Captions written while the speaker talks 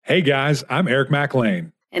Hey guys, I'm Eric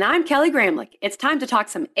McLean. And I'm Kelly Gramlich. It's time to talk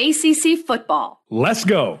some ACC football. Let's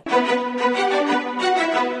go.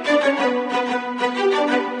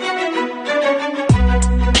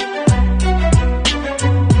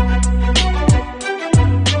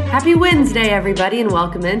 Happy Wednesday, everybody, and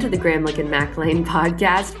welcome into the Gramlich and McLean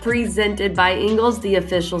podcast presented by Ingles, the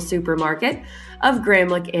official supermarket of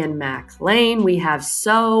Gramlich and McLean. We have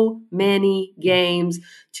so many games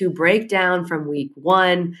to break down from week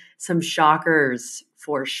one. Some shockers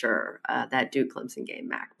for sure, that Duke Clemson game,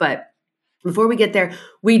 Mac. But before we get there,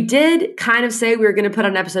 we did kind of say we were going to put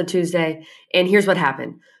on episode Tuesday, and here's what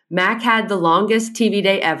happened. Mac had the longest TV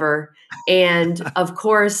day ever. And of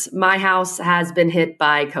course, my house has been hit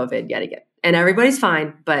by COVID yet again. And everybody's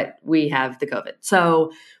fine, but we have the COVID.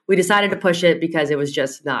 So we decided to push it because it was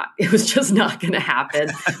just not going to happen.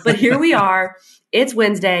 But here we are. It's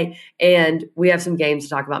Wednesday, and we have some games to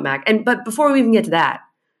talk about, Mac. But before we even get to that,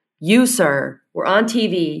 you, sir, were on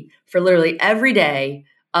TV for literally every day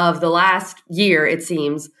of the last year, it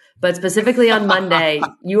seems. But specifically on Monday,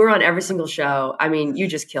 you were on every single show. I mean, you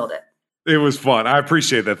just killed it. It was fun. I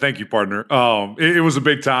appreciate that. Thank you, partner. It was a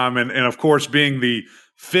big time. And of course, being the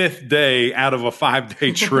fifth day out of a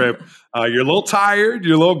 5-day trip, you're a little tired,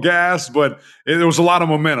 you're a little gassed, but there was a lot of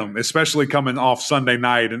momentum, especially coming off Sunday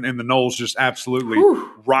night. And the Noles just absolutely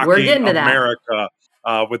rocking America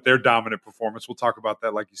with their dominant performance. We'll talk about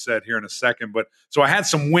that, like you said, here in a second. But so I had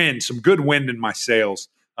some good wind in my sails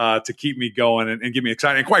to keep me going and get me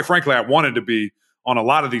excited. And quite frankly, I wanted to be on a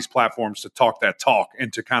lot of these platforms to talk that talk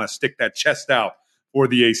and to kind of stick that chest out for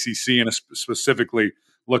the ACC, and specifically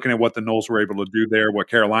looking at what the Noles were able to do there, what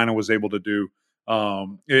Carolina was able to do.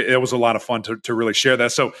 It was a lot of fun to really share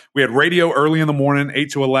that. So we had radio early in the morning,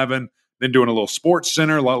 8 to 11, then doing a little sports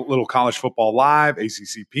center, a little college football live,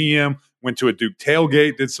 ACC PM, went to a Duke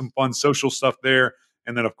tailgate, did some fun social stuff there,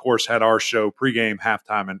 and then, of course, had our show pregame,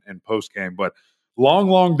 halftime, and postgame. But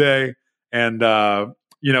long day, and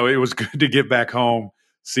it was good to get back home,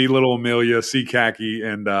 see little Amelia, see Khaki,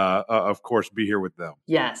 and of course, be here with them.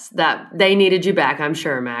 Yes, that they needed you back, I'm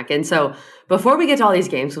sure, Mac. And so before we get to all these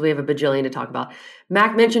games, because we have a bajillion to talk about,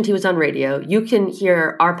 Mac mentioned he was on radio. You can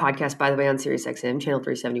hear our podcast, by the way, on SiriusXM, channel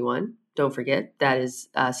 371. Don't forget, that is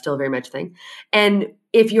still very much a thing. And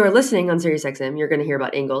if you're listening on SiriusXM, you're going to hear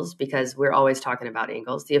about Ingles, because we're always talking about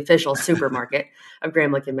Ingles, the official supermarket of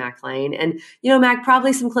Gramlich and McLean. And, Mac,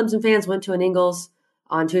 probably some Clemson fans went to an Ingles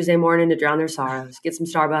on Tuesday morning to drown their sorrows, get some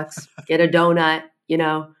Starbucks, get a donut,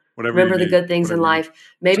 whatever remember the good things in life.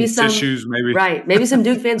 Maybe some tissues, maybe. Right. Maybe some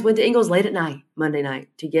Duke fans went to Ingles late at night, Monday night,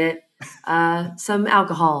 to get some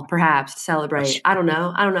alcohol, perhaps, to celebrate. I don't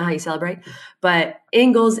know how you celebrate. But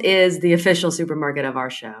Ingles is the official supermarket of our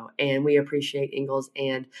show, and we appreciate Ingles.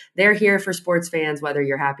 And they're here for sports fans, whether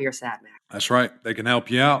you're happy or sad, Mac. That's right. They can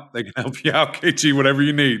help you out. KG, whatever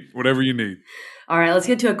you need. All right, let's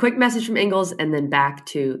get to a quick message from Ingles and then back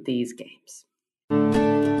to these games.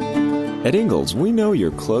 At Ingles, we know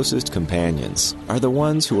your closest companions are the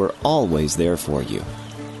ones who are always there for you.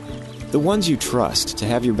 The ones you trust to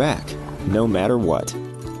have your back, no matter what.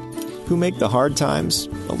 Who make the hard times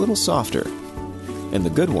a little softer. And the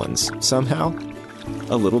good ones, somehow,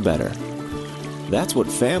 a little better. That's what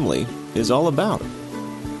family is all about.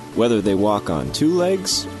 Whether they walk on 2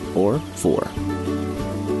 legs or 4.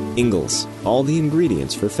 Ingles, all the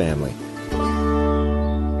ingredients for family.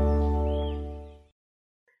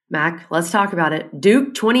 Mac, let's talk about it.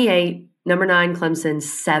 Duke 28, number 9 Clemson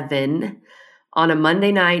 7 on a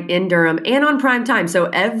Monday night in Durham and on prime time. So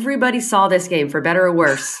everybody saw this game, for better or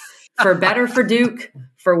worse. For better for Duke,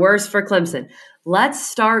 for worse for Clemson. Let's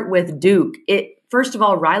start with Duke. First of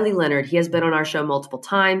all, Riley Leonard, he has been on our show multiple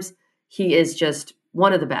times. He is just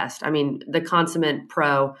one of the best. I mean, the consummate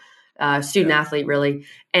pro. Student athlete, really.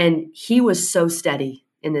 And he was so steady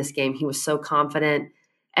in this game. He was so confident.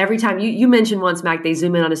 Every time you mentioned once, Mac, they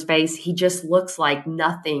zoom in on his face. He just looks like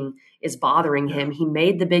nothing is bothering him. He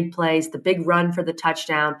made the big plays, the big run for the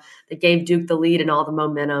touchdown that gave Duke the lead and all the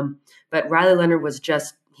momentum. But Riley Leonard was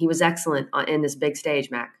he was excellent in this big stage,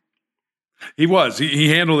 Mac. He was. He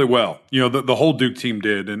handled it well. The whole Duke team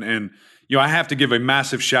did. And I have to give a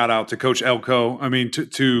massive shout out to Coach Elko. I mean,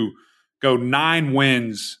 to go 9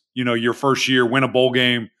 wins, your first year, win a bowl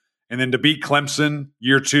game, and then to beat Clemson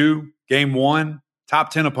year 2, game 1,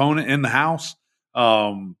 top 10 opponent in the house.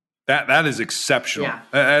 That is exceptional. Yeah.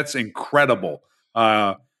 That's incredible.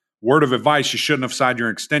 Word of advice, you shouldn't have signed your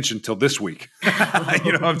extension till this week. You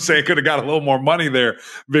know what I'm saying? Could have got a little more money there,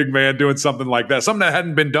 big man, doing something like that. Something that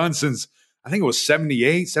hadn't been done since, I think it was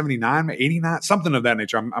 78, 79, 89, something of that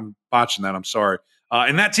nature. I'm botching that. I'm sorry.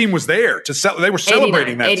 And that team was there they were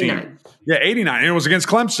celebrating 89, that 89. team. Yeah, 89. And it was against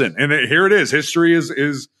Clemson. And here it is. History is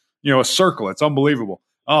a circle. It's unbelievable.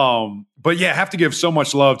 But yeah, have to give so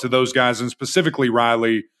much love to those guys, and specifically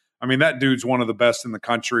Riley. I mean, that dude's one of the best in the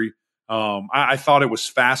country. I thought it was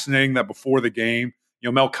fascinating that before the game,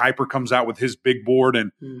 Mel Kiper comes out with his big board,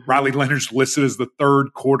 and Riley Leonard's listed as the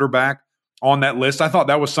third quarterback on that list. I thought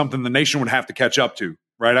that was something the nation would have to catch up to,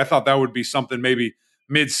 right? I thought that would be something maybe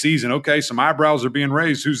mid-season. Okay, some eyebrows are being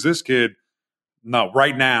raised. Who's this kid? No,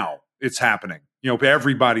 right now it's happening.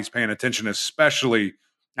 Everybody's paying attention, especially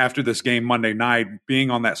after this game Monday night, being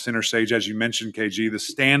on that center stage, as you mentioned, KG, the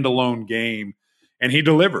standalone game, and he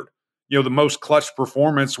delivered. The most clutch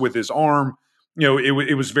performance with his arm.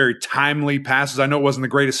 It was very timely passes. I know it wasn't the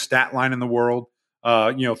greatest stat line in the world,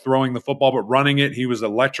 throwing the football, but running it, he was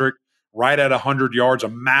electric. Right at 100 yards, a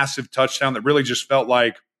massive touchdown that really just felt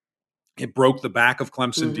like it broke the back of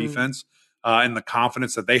Clemson defense and the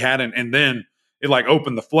confidence that they had. And then it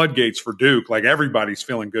opened the floodgates for Duke. Everybody's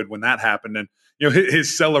feeling good when that happened. And,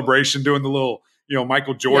 his celebration doing the little,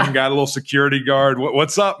 Michael Jordan got a little security guard.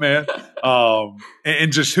 What's up, man?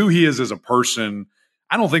 And just who he is as a person.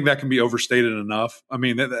 I don't think that can be overstated enough. I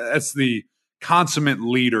mean, that's the consummate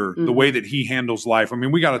leader, the way that he handles life. I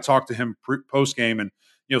mean, we got to talk to him post game and,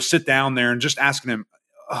 sit down there and just asking him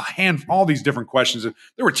all these different questions.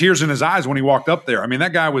 There were tears in his eyes when he walked up there. I mean,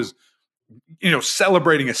 that guy was,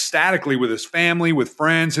 celebrating ecstatically with his family, with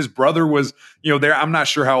friends. His brother was, there. I'm not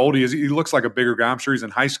sure how old he is. He looks like a bigger guy. I'm sure he's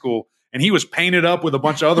in high school. And he was painted up with a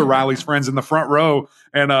bunch of other Riley's friends in the front row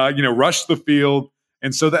and, rushed the field.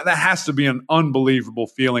 And so that has to be an unbelievable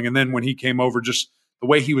feeling. And then when he came over, just the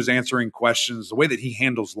way he was answering questions, the way that he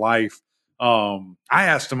handles life. I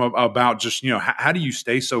asked him about just, how do you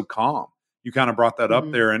stay so calm? You kind of brought that up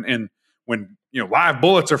there. And when, live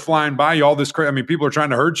bullets are flying by you, all this crazy, I mean, people are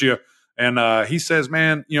trying to hurt you. And he says,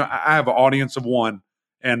 man, I have an audience of one.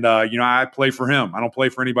 And, I play for him. I don't play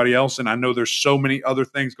for anybody else. And I know there's so many other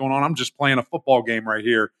things going on. I'm just playing a football game right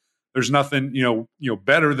here. There's nothing,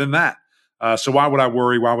 better than that. So why would I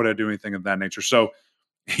worry? Why would I do anything of that nature? So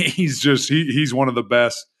he's one of the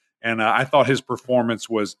best. And I thought his performance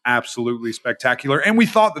was absolutely spectacular. And we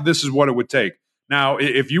thought that this is what it would take. Now,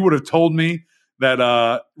 if you would have told me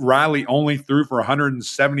that Riley only threw for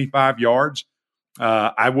 175 yards,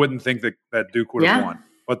 I wouldn't think that Duke would have won.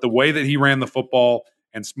 But the way that he ran the football,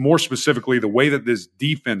 and more specifically, the way that this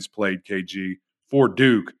defense played, KG, for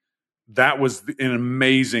Duke, that was an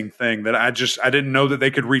amazing thing that I didn't know that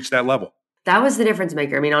they could reach that level. That was the difference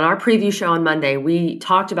maker. I mean, on our preview show on Monday, we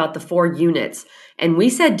talked about the 4 units, and we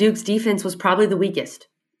said Duke's defense was probably the weakest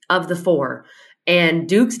of the 4. And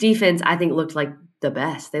Duke's defense, I think, looked like the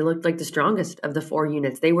best. They looked like the strongest of the 4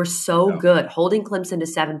 units. They were so good, holding Clemson to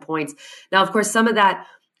 7 points. Now, of course, some of that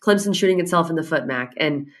Clemson shooting itself in the foot, Mac.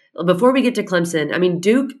 And before we get to Clemson, I mean,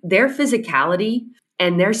 Duke, their physicality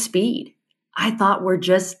and their speed, I thought were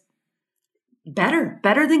just better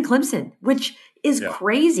than Clemson, which is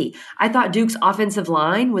crazy. I thought Duke's offensive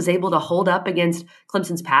line was able to hold up against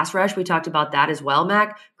Clemson's pass rush. We talked about that as well,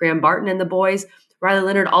 Mac. Graham Barton and the boys. Riley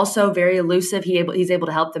Leonard also very elusive. He's able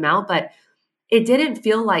to help them out, but it didn't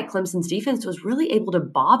feel like Clemson's defense was really able to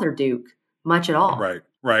bother Duke much at all. Right.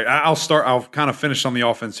 I'll kind of finish on the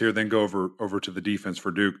offense here, then go over to the defense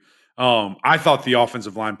for Duke. I thought the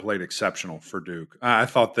offensive line played exceptional for Duke. I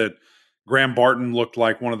thought that Graham Barton looked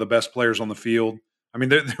like one of the best players on the field. I mean,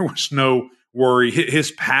 there was no worry.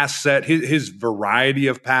 His pass set, his variety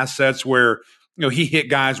of pass sets where, he hit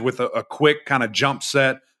guys with a quick kind of jump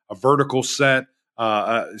set, a vertical set,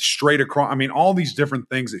 straight across. I mean, all these different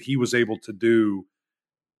things that he was able to do.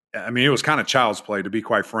 I mean, it was kind of child's play, to be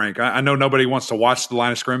quite frank. I know nobody wants to watch the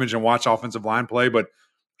line of scrimmage and watch offensive line play, but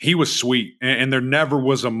he was sweet. And there never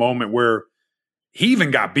was a moment where he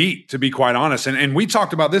even got beat, to be quite honest. And we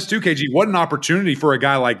talked about this too, KG. What an opportunity for a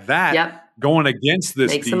guy like that going against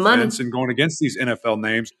this defense and going against these NFL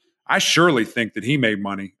names. I surely think that he made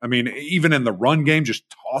money. I mean, even in the run game, just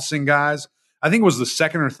tossing guys. I think it was the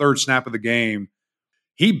second or third snap of the game.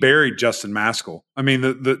 He buried Justin Maskell. I mean,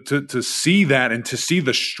 to see that and to see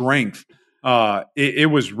the strength,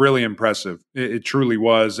 it was really impressive. It truly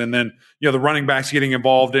was. And then, the running backs getting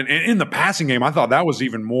involved in the passing game, I thought that was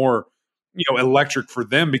even more, electric for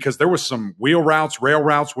them because there was some wheel routes, rail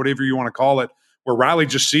routes, whatever you want to call it, where Riley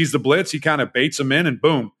just sees the blitz. He kind of baits them in and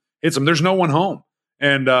boom, hits them. There's no one home.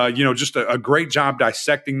 And, just a great job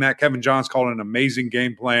dissecting that. Kevin Johns called it an amazing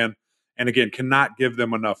game plan. And again, cannot give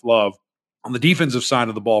them enough love. On the defensive side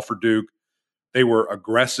of the ball for Duke, they were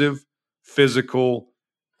aggressive, physical,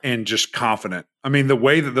 and just confident. I mean, the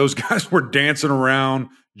way that those guys were dancing around,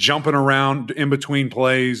 jumping around in between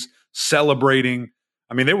plays, celebrating,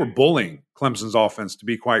 I mean, they were bullying Clemson's offense, to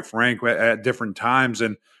be quite frank, at different times.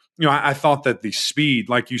 And, I thought that the speed,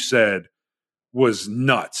 like you said, was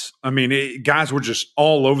nuts. I mean, guys were just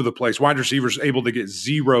all over the place. Wide receivers able to get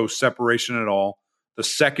zero separation at all. The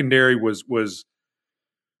secondary was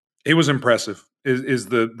it was impressive. Is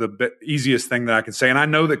the easiest thing that I can say. And I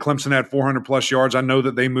know that Clemson had 400 plus yards. I know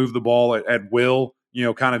that they moved the ball at will,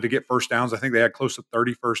 kind of to get first downs. I think they had close to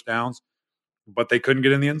 30 first downs, but they couldn't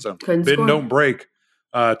get in the end zone. Couldn't Bid score. and don't break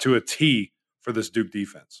to a T for this Duke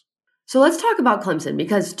defense. So let's talk about Clemson,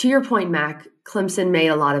 because to your point, Mac, Clemson made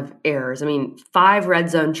a lot of errors. I mean, 5 red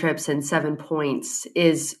zone trips and 7 points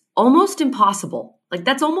is almost impossible. Like,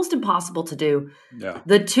 that's almost impossible to do. Yeah.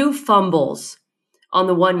 The 2 fumbles on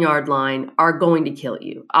the 1 yard line are going to kill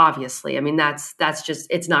you, obviously. I mean, that's just,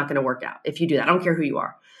 it's not going to work out if you do that. I don't care who you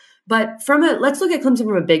are. But let's look at Clemson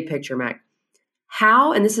from a big picture, Mac.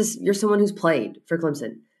 How, and you're someone who's played for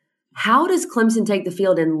Clemson, how does Clemson take the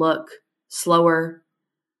field and look slower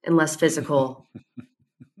and less physical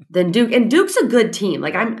than Duke? And Duke's a good team.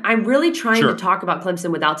 Like, I'm really trying to talk about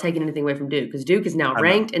Clemson without taking anything away from Duke, because Duke is now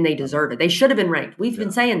ranked and they deserve it. They should have been ranked. We've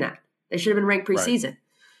been saying that. They should have been ranked preseason.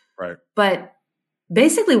 Right. But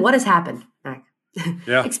basically, what has happened, Mac?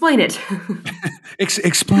 Yeah. Explain it.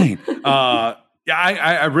 Explain.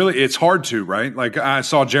 I really, it's hard to, right? Like, I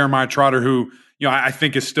saw Jeremiah Trotter, who, I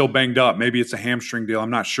think is still banged up. Maybe it's a hamstring deal. I'm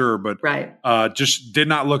not sure, but just did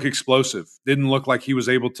not look explosive. Didn't look like he was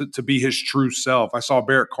able to be his true self. I saw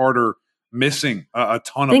Barrett Carter missing a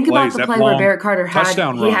ton of plays. Think about the play where Barrett Carter had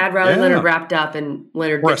Riley Leonard wrapped up and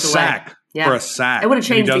Leonard for a gets sack. away. Yeah. For a sack. It would have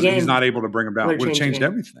changed the game. He's not able to bring him down. Would have changed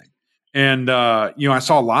everything. And, I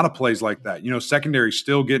saw a lot of plays like that. Secondary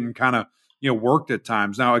still getting kind of, worked at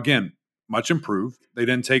times. Now, again, much improved. They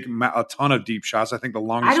didn't take a ton of deep shots. I think the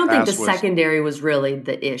longest I don't think the was, secondary was really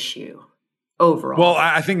the issue overall. Well,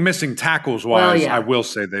 I think missing tackles wise, I will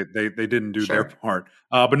say they didn't do their part.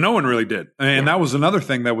 But no one really did. And that was another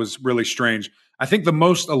thing that was really strange. I think the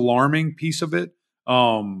most alarming piece of it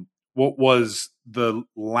what was the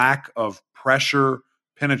lack of pressure,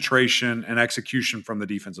 penetration, and execution from the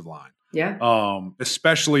defensive line. Yeah.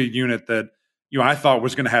 Especially a unit that, I thought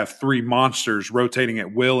was going to have 3 monsters rotating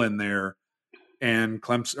at will in there. And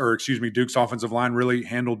Duke's offensive line really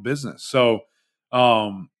handled business. So,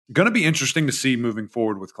 going to be interesting to see moving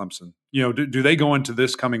forward with Clemson. Do they go into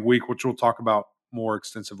this coming week, which we'll talk about more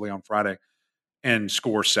extensively on Friday, and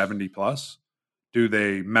score 70 plus? Do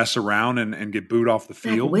they mess around and get booed off the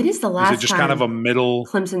field? When is the last time? Is it just kind of a middle?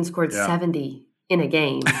 Clemson scored 70 in a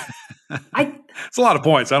game. It's a lot of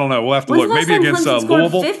points. I don't know. We'll have to look. Maybe against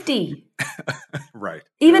Louisville. 50. Right.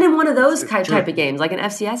 Even in one of those type of games, like an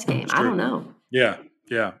FCS game. I don't know. Yeah.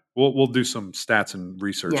 We'll do some stats and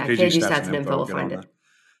research. Yeah, KG stats and info will find it.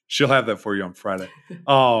 She'll have that for you on Friday.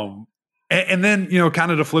 And then,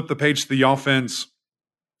 kind of to flip the page to the offense,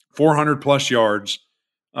 400 plus yards,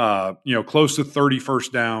 close to 30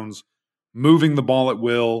 first downs, moving the ball at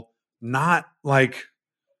will, not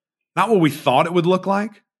what we thought it would look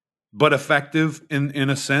like, but effective in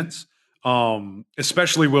a sense.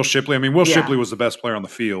 Especially Will Shipley. I mean, Will Shipley was the best player on the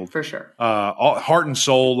field. For sure. Heart and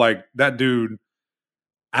soul, like that dude.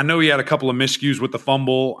 I know he had a couple of miscues with the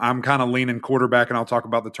fumble. I'm kind of leaning quarterback, and I'll talk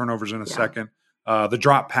about the turnovers in a second. The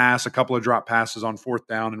drop pass, a couple of drop passes on 4th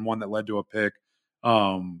down, and one that led to a pick.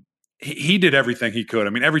 He did everything he could.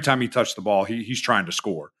 I mean, every time he touched the ball, he's trying to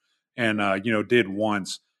score, and did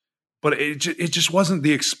once. But it just wasn't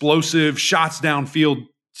the explosive shots downfield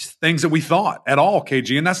things that we thought at all,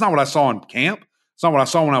 KG. And that's not what I saw in camp. It's not what I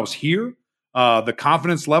saw when I was here. The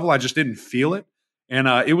confidence level, I just didn't feel it. And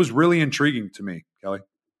it was really intriguing to me, Kelly.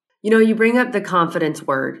 You bring up the confidence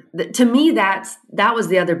word. To me, that was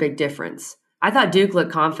the other big difference. I thought Duke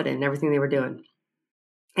looked confident in everything they were doing.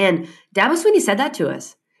 And Dabo Swinney said that to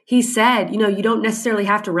us. He said, you don't necessarily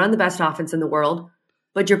have to run the best offense in the world,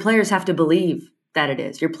 but your players have to believe that it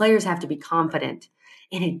is. Your players have to be confident.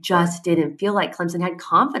 And it just didn't feel like Clemson had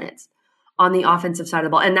confidence on the offensive side of the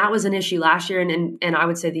ball. And that was an issue last year and I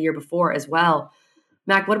would say the year before as well.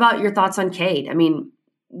 Mac, what about your thoughts on Cade? I mean,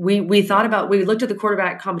 we looked at the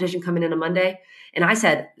quarterback competition coming in on Monday, and I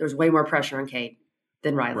said there's way more pressure on Cade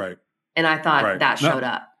than Riley. Right. And I thought that showed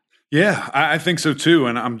up. Yeah, I think so too.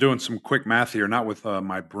 And I'm doing some quick math here, not with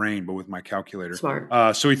my brain, but with my calculator.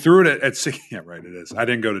 Smart. So he threw it at 6. Yeah, right. It is. I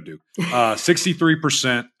didn't go to Duke.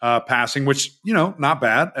 63% passing, which, not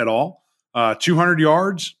bad at all. 200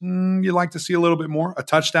 yards, you'd like to see a little bit more. A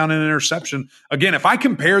touchdown and an interception. Again, if I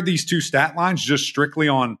compare these two stat lines just strictly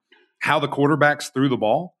on how the quarterbacks threw the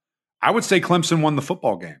ball, I would say Clemson won the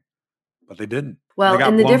football game, but they didn't. Well,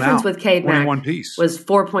 and the difference with Cade, Mac, one piece was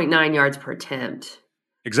 4.9 yards per attempt.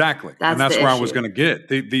 Exactly. That's And that's the where I issue. was going to get.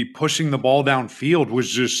 The pushing the ball downfield was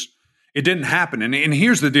just, it didn't happen. And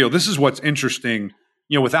here's the deal. This is what's interesting,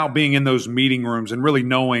 without being in those meeting rooms and really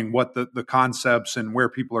knowing what the concepts and where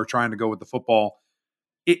people are trying to go with the football.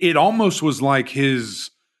 It almost was like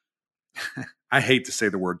his, I hate to say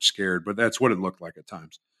the word scared, but that's what it looked like at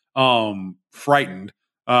times. Frightened,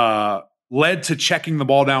 led to checking the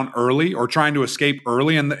ball down early or trying to escape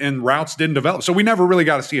early, and routes didn't develop. So we never really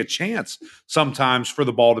got to see a chance sometimes for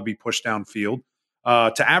the ball to be pushed downfield.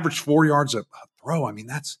 To average 4 yards a throw, I mean,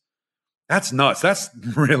 that's nuts. That's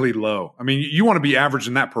really low. I mean, you want to be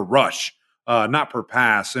averaging that per rush, not per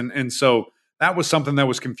pass. And so that was something that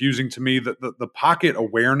was confusing to me. The pocket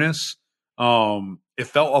awareness, it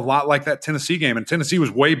felt a lot like that Tennessee game. And Tennessee was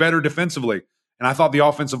way better defensively. And I thought the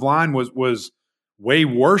offensive line was way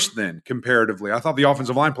worse than comparatively. I thought the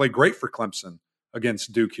offensive line played great for Clemson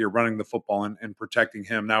against Duke here, running the football and protecting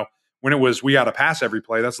him. Now, when it was we got to pass every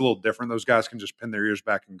play, that's a little different. Those guys can just pin their ears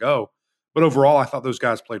back and go. But overall, I thought those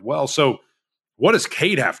guys played well. So what does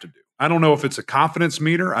Cade have to do? I don't know if it's a confidence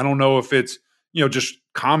meter. I don't know if it's, just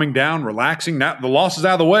calming down, relaxing. Now the loss is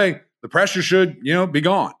out of the way. The pressure should, be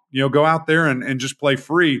gone. Go out there and just play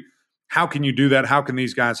free. How can you do that? How can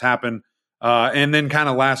these guys happen? And then kind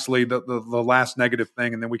of lastly, the last negative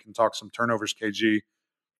thing, and then we can talk some turnovers, KG.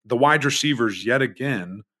 The wide receivers, yet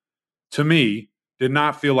again, to me, did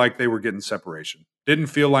not feel like they were getting separation. Didn't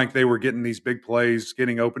feel like they were getting these big plays,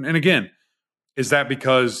 getting open. And again, is that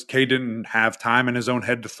because K didn't have time in his own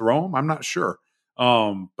head to throw them? I'm not sure.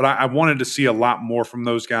 But I wanted to see a lot more from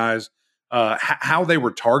those guys, how they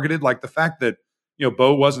were targeted. Like the fact that,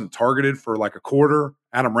 Bo wasn't targeted for like a quarter.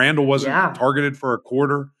 Adam Randall wasn't targeted for a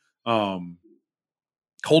quarter.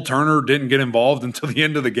 Cole Turner didn't get involved until the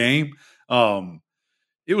end of the game.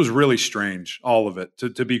 It was really strange, all of it,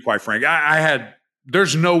 to be quite frank.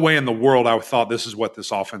 There's no way in the world I thought this is what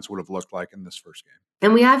this offense would have looked like in this first game.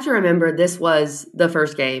 And we have to remember this was the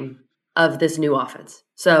first game of this new offense.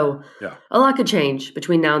 So a lot could change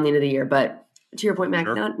between now and the end of the year. But to your point, Mac,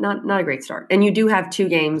 not a great start. And you do have 2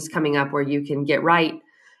 games coming up where you can get right.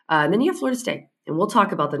 And then you have Florida State. And we'll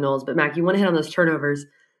talk about the Noles. But, Mac, you want to hit on those turnovers.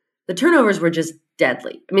 The turnovers were just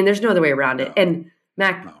deadly. I mean, there's no other way around it. And,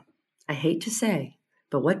 Mac, I hate to say,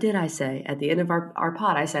 but what did I say at the end of our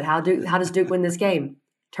pod? I said, how does Duke win this game?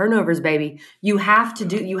 Turnovers, baby. You have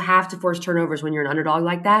to force turnovers when you're an underdog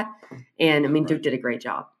like that. And I mean, Duke did a great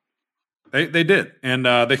job. They did. And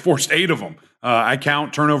they forced 8 of them. I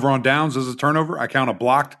count turnover on downs as a turnover. I count a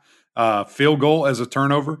blocked field goal as a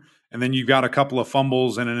turnover. And then you've got a couple of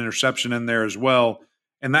fumbles and an interception in there as well.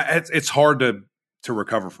 And that it's hard to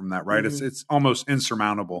recover from that, right? Mm-hmm. It's almost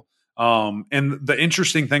insurmountable. And the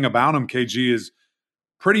interesting thing about them, KG, is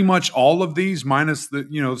pretty much all of these, minus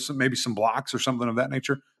maybe some blocks or something of that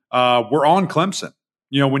nature, were on Clemson.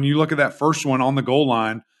 When you look at that first one on the goal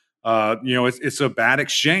line, it's a bad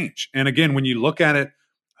exchange. And again, when you look at it,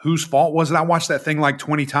 whose fault was it? I watched that thing like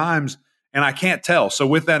 20 times and I can't tell. So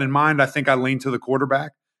with that in mind, I think I lean to the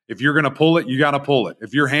quarterback. If you're going to pull it, you got to pull it.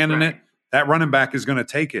 If you're handing it, that running back is going to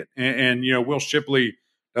take it. And Will Shipley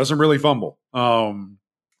doesn't really fumble.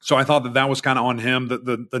 So I thought that was kind of on him.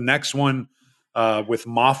 The next one with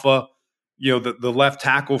Maffa, the left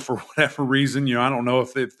tackle, for whatever reason, I don't know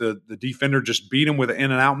if the defender just beat him with an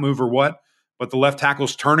in and out move or what, but the left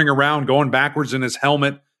tackle's turning around, going backwards, and his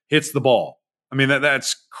helmet hits the ball. I mean,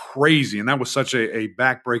 that's crazy. And that was such a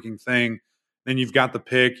back-breaking thing. Then you've got the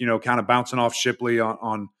pick, kind of bouncing off Shipley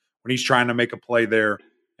on when he's trying to make a play there.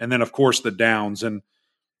 And then, of course, the downs. And,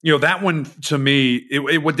 that one, to me,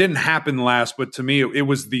 it didn't happen last, but to me, it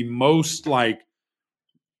was the most like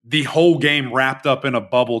the whole game wrapped up in a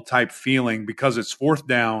bubble type feeling, because it's 4th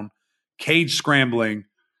down, Cade scrambling,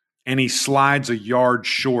 and he slides a yard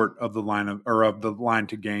short of the line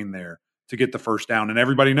to gain there to get the first down. And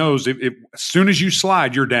everybody knows if as soon as you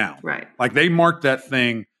slide, you're down. Right. Like they marked that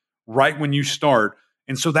thing right when you start.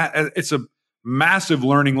 And so that it's a massive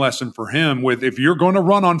learning lesson for him with, if you're going to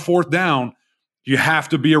run on 4th down, you have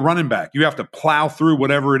to be a running back. You have to plow through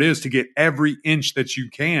whatever it is to get every inch that you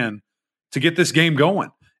can to get this game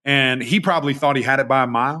going. And he probably thought he had it by a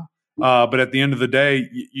mile. But at the end of the day,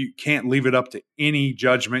 you can't leave it up to any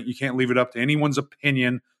judgment. You can't leave it up to anyone's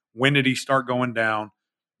opinion. When did he start going down?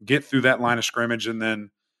 Get through that line of scrimmage, and then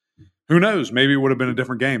who knows? Maybe it would have been a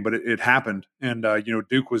different game, but it happened. And,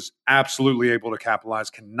 Duke was absolutely able to capitalize,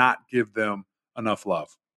 cannot give them enough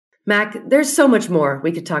love. Mac, there's so much more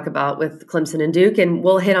we could talk about with Clemson and Duke, and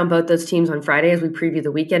we'll hit on both those teams on Friday as we preview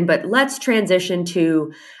the weekend. But let's transition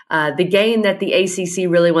to the game that the ACC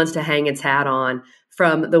really wants to hang its hat on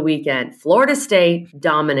from the weekend. Florida State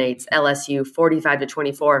dominates LSU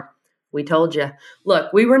 45-24. We told you.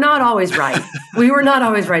 Look, we were not always right. We were not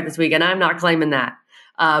always right this weekend. I'm not claiming that.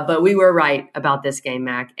 But we were right about this game,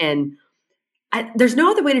 Mac. And there's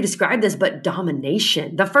no other way to describe this but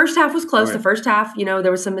domination. The first half was close. Right. The first half,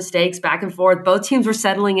 there were some mistakes back and forth. Both teams were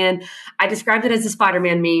settling in. I described it as the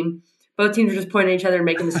Spider-Man meme. Both teams were just pointing at each other and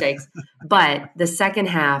making mistakes. But the second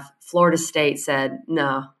half, Florida State said,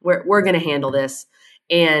 no, we're going to handle this.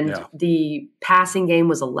 And the passing game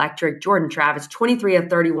was electric. Jordan Travis, 23 of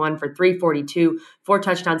 31 for 342, 4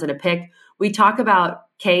 touchdowns and a pick. We talk about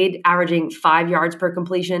Cade averaging 5 yards per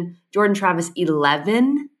completion. Jordan Travis,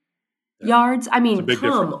 11 yards. I mean,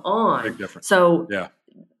 come on. Big difference. So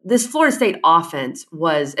this Florida State offense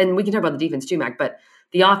was, and we can talk about the defense too, Mac, but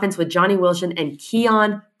the offense with Johnny Wilson and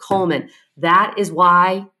Keon Coleman, that is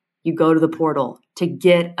why you go to the portal, to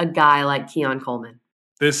get a guy like Keon Coleman.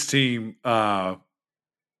 This team, they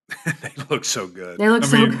look so good. They look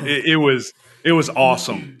so good. It was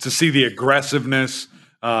awesome to see the aggressiveness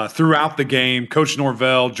throughout the game. Coach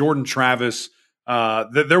Norvell, Jordan Travis,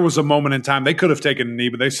 there was a moment in time they could have taken a knee,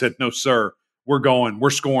 but they said, no, sir, we're going. We're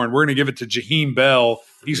scoring. We're going to give it to Jaheim Bell.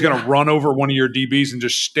 He's going to run over one of your DBs and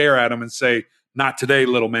just stare at him and say, not today,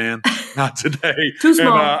 little man. Not today. Too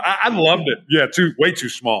small. And, I loved it. Yeah, way too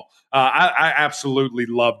small. I absolutely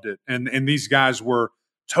loved it. And these guys were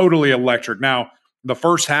totally electric. Now, the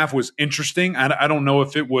first half was interesting. I don't know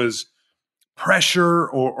if it was pressure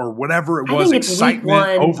or whatever it was. I think it's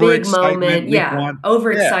excitement, week 1, big moment.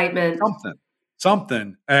 Overexcitement.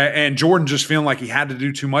 Something. And Jordan just feeling like he had to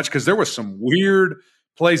do too much because there was some weird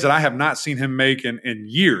plays that I have not seen him make in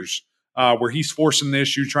years where he's forcing the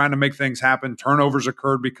issue, trying to make things happen. Turnovers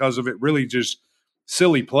occurred because of it, really just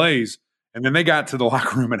silly plays. And then they got to the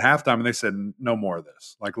locker room at halftime and they said, no more of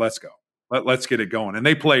this. Like, let's go. Let's get it going. And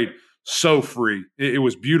they played so free. It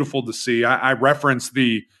was beautiful to see. I referenced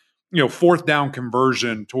the fourth down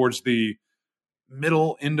conversion towards the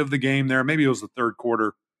middle end of the game there. Maybe it was the third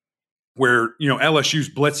quarter where, LSU's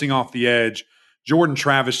blitzing off the edge. Jordan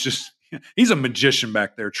Travis he's a magician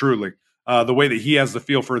back there, truly. The way that he has the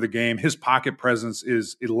feel for the game, his pocket presence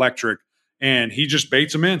is electric. And he just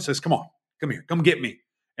baits him in, says, come on, come here, come get me.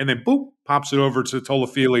 And then, boop, pops it over to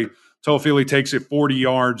Toafili. Toafili takes it 40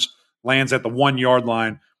 yards, lands at the 1 yard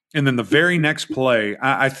line. And then the very next play,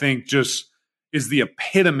 I think just is the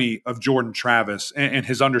epitome of Jordan Travis and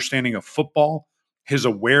his understanding of football, his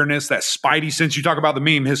awareness, that spidey sense. You talk about the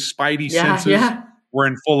meme, his spidey senses were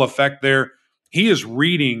in full effect there. He is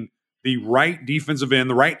reading the right defensive end,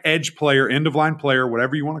 the right edge player, end of line player,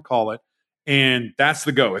 whatever you want to call it. And that's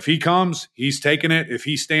the go. If he comes, he's taking it. If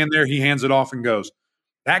he's standing there, he hands it off and goes.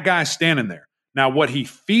 That guy's standing there. Now, what he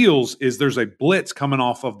feels is there's a blitz coming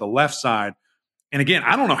off of the left side. And again,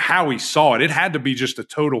 I don't know how he saw it. It had to be just a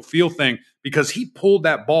total feel thing because he pulled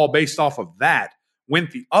that ball based off of that,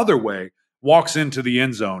 went the other way, walks into the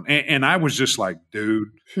end zone. And I was just like, dude,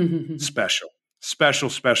 special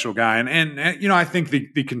guy. And I think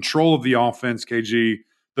the control of the offense, KG,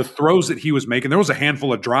 the throws that he was making, there was a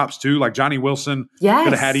handful of drops too. Like Johnny Wilson could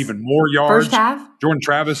have had even more yards. First half. Jordan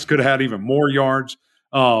Travis could have had even more yards.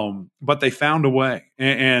 But they found a way.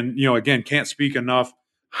 And again, can't speak enough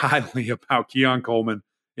highly about Keon Coleman.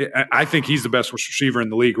 I think he's the best receiver in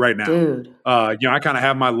the league right now. Dude. I kind of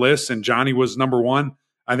have my list, and Johnny was number one.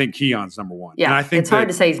 I think Keon's number one. Yeah, and I think it's hard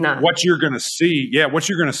to say he's not. What you're going to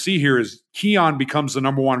see here is Keon becomes the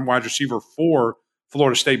number one wide receiver for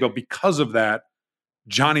Florida State. But because of that,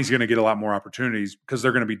 Johnny's going to get a lot more opportunities because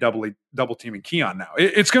they're going to be double teaming Keon now.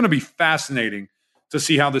 It's going to be fascinating to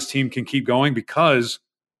see how this team can keep going because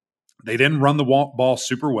they didn't run the ball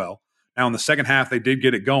super well. Now, in the second half, they did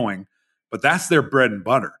get it going, but that's their bread and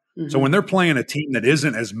butter. Mm-hmm. So when they're playing a team that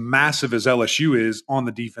isn't as massive as LSU is on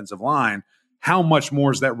the defensive line, how much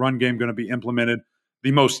more is that run game going to be implemented?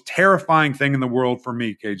 The most terrifying thing in the world for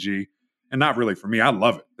me, KG, and not really for me, I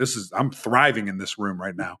love it. I'm thriving in this room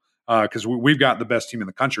right now because we've got the best team in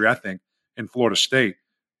the country, I think, in Florida State.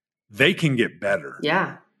 They can get better.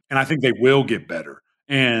 Yeah. And I think they will get better.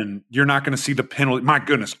 And you're not going to see the penalty. My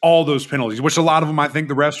goodness, all those penalties, which a lot of them, I think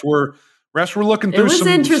the refs were looking through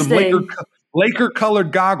some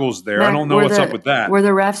Laker-colored goggles there. I don't know what's up with that. Were the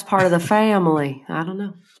refs part of the family? I don't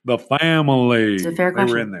know. The family. It's a fair question.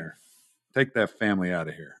 They were in there. Take that family out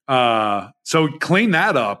of here. So clean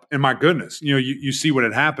that up. And my goodness, you see what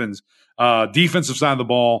it happens. Defensive side of the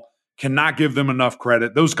ball, cannot give them enough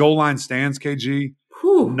credit. Those goal line stands, KG,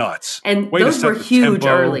 nuts. And those were huge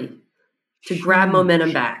early to grab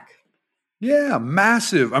momentum back. Yeah,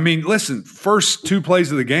 massive. I mean, listen, first 2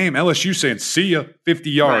 plays of the game, LSU saying, see ya, 50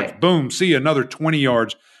 yards. Right. Boom, see ya, another 20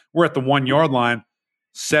 yards. We're at the 1 yard line.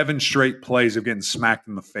 7 straight plays of getting smacked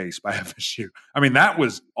in the face by FSU. I mean, that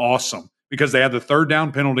was awesome because they had the third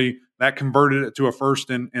down penalty that converted it to a first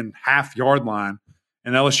and half-yard line,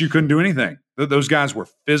 and LSU couldn't do anything. Those guys were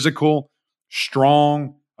physical,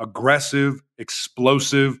 strong, aggressive,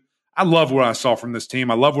 explosive. I love what I saw from this team.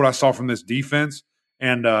 I love what I saw from this defense.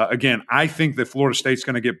 And, again, I think that Florida State's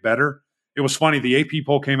going to get better. It was funny. The AP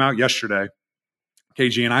poll came out yesterday,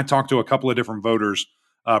 KG, and I talked to a couple of different voters,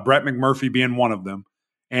 Brett McMurphy being one of them.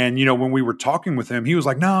 And, when we were talking with him, he was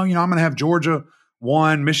like, no, I'm going to have Georgia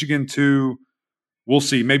 1, Michigan 2. We'll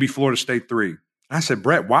see, maybe Florida State 3. And I said,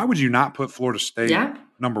 Brett, why would you not put Florida State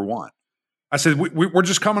number 1? I said, we're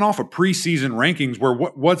just coming off of preseason rankings where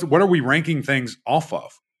what are we ranking things off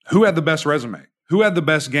of? Who had the best resume? Who had the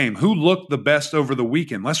best game? Who looked the best over the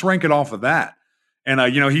weekend? Let's rank it off of that. And,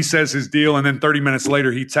 he says his deal, and then 30 minutes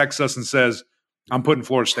later he texts us and says, I'm putting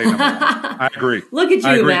Florida State number 1. I agree. Look at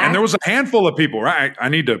you, Matt. And there was a handful of people, right? I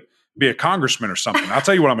need to be a congressman or something. I'll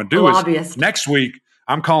tell you what I'm going to do is next week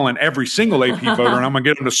I'm calling every single AP voter and I'm going to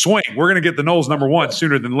get them to swing. We're going to get the Noles number 1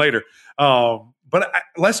 sooner than later. But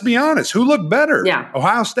let's be honest. Who looked better? Yeah.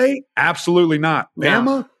 Ohio State? Absolutely not.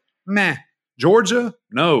 Bama? Nah. Georgia?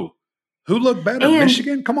 No. Who looked better? And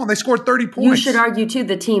Michigan? Come on, they scored 30 points. You should argue, too,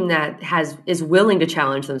 the team that is willing to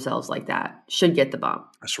challenge themselves like that should get the bump.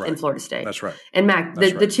 That's right. In Florida State. That's right. And, Mac,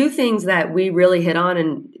 the two things that we really hit on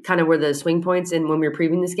and kind of were the swing points in when we were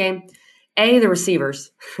previewing this game, A, the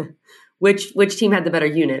receivers. which team had the better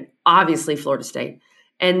unit? Obviously, Florida State.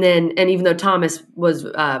 And even though Thomas was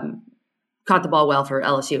caught the ball well for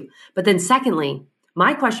LSU. But then secondly,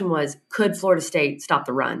 my question was, could Florida State stop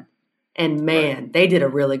the run? And, man, they did a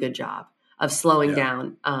really good job of slowing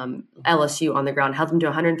down LSU on the ground, held them to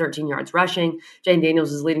 113 yards rushing. Jane Daniels,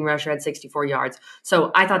 his leading rusher, had 64 yards.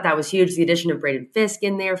 So I thought that was huge. The addition of Braden Fisk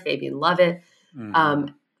in there, Fabian Lovett.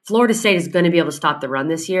 Florida State is going to be able to stop the run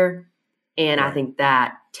this year, and I think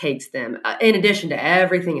that takes them, in addition to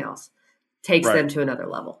everything else, takes them to another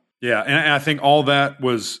level. Yeah, and I think all that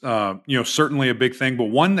was, certainly a big thing. But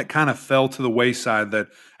one that kind of fell to the wayside that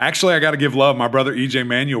actually I got to give love. My brother EJ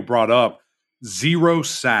Manuel brought up 0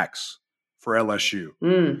 sacks for LSU.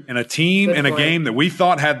 And a team in a game that we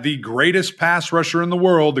thought had the greatest pass rusher in the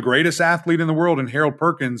world, the greatest athlete in the world, in Harold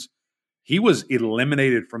Perkins, he was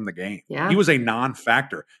eliminated from the game. Yeah. He was a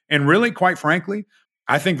non-factor. And really, quite frankly,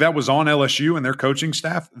 I think that was on LSU and their coaching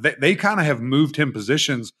staff. They kind of have moved him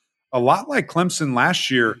positions a lot like Clemson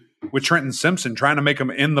last year with Trenton Simpson, trying to make him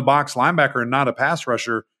in the box linebacker and not a pass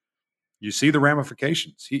rusher. You see the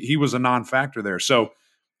ramifications. He was a non-factor there. So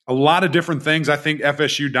a lot of different things. I think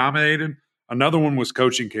FSU dominated. Another one was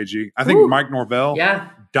coaching, KG. I think Mike Norvell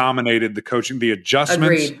dominated the coaching, the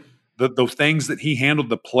adjustments, the things that he handled,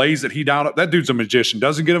 the plays that he dialed up. That dude's a magician.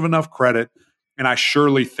 Doesn't give him enough credit. And I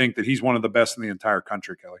surely think that he's one of the best in the entire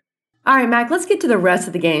country, Kelly. All right, Mac, let's get to the rest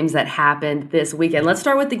of the games that happened this weekend. Let's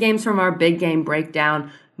start with the games from our big game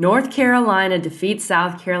breakdown. North Carolina defeats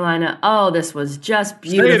South Carolina. Oh, this was just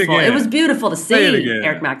beautiful. It was beautiful to see,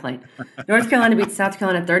 Eric McLean. North Carolina beats South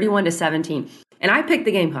Carolina 31-17. And I picked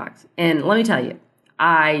the Gamecocks. And let me tell you,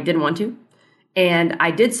 I didn't want to. And I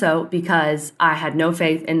did so because I had no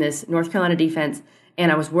faith in this North Carolina defense.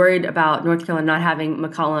 And I was worried about North Carolina not having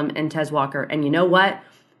McCollum and Tez Walker. And you know what?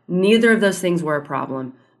 Neither of those things were a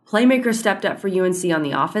problem. Playmakers stepped up for UNC on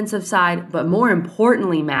the offensive side, but more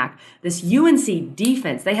importantly, Mac, this UNC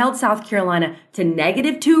defense, they held South Carolina to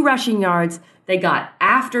 -2 rushing yards. They got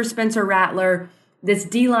after Spencer Rattler. This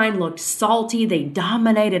D-line looked salty. They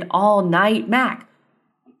dominated all night. Mac,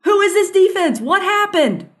 who is this defense? What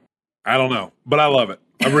happened? I don't know, but I love it.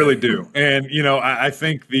 I really do. And, I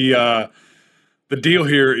think the deal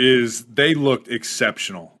here is they looked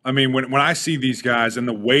exceptional. I mean, when I see these guys and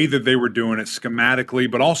the way that they were doing it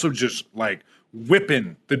schematically, but also just like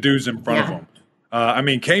whipping the dudes in front of them.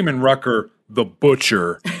 Kamen Rucker, the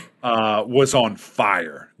butcher, was on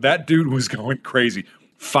fire. That dude was going crazy.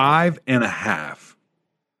 5.5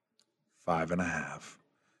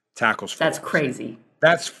 tackles. That's crazy.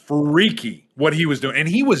 That's freaky what he was doing. And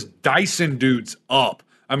he was dicing dudes up.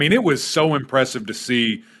 I mean, it was so impressive to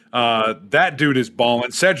see. That dude is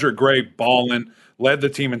balling. Cedric Gray balling, led the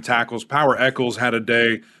team in tackles. Power Eccles had a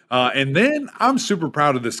day. And then I'm super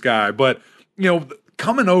proud of this guy. But,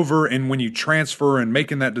 coming over and when you transfer and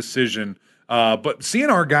making that decision, but seeing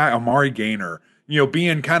our guy, Amari Gaynor,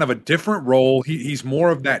 being kind of a different role. He's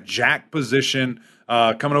more of that jack position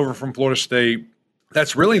coming over from Florida State.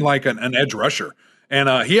 That's really like an edge rusher.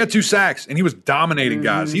 And he had 2 sacks, and he was dominating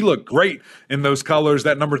guys. He looked great in those colors,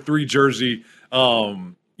 that number 3 jersey.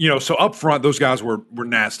 So up front, those guys were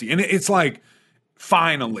nasty. And it's like,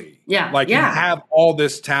 finally. You have all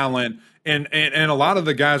this talent, And a lot of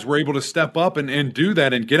the guys were able to step up and do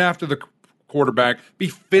that and get after the quarterback, be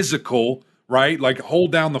physical, right? Like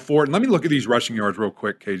hold down the fort. And let me look at these rushing yards real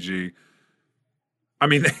quick, KG. I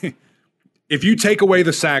mean, if you take away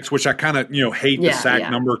the sacks, which I kind of, hate the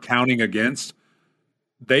sack number counting against,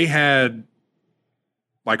 they had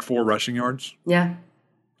like 4 rushing yards. Yeah.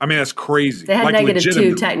 I mean, that's crazy. They had like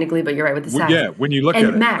 -2 technically, but you're right with the sacks. Yeah, when you look at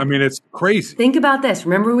it. I mean, it's crazy. Think about this.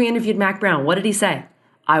 Remember we interviewed Mac Brown. What did he say?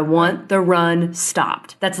 I want the run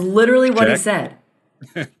stopped. That's literally what he said.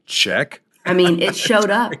 Check. I mean, it showed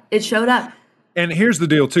up. It showed up. And here's the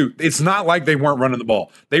deal, too. It's not like they weren't running the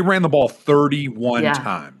ball. They ran the ball 31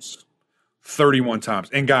 times. 31 times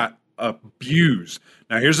and got abused.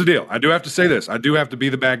 Now, here's the deal. I do have to say this. I do have to be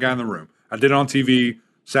the bad guy in the room. I did it on TV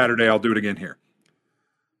Saturday. I'll do it again here.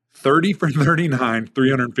 30 for 39,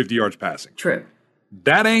 350 yards passing. True.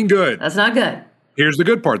 That ain't good. That's not good. Here's the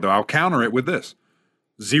good part, though. I'll counter it with this.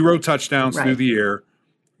 0 touchdowns through the air.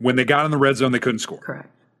 When they got in the red zone, they couldn't score. Correct.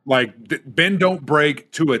 Like, bend, don't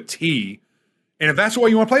break to a T. And if that's the way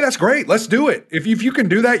you want to play, that's great. Let's do it. If you can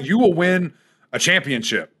do that, you will win a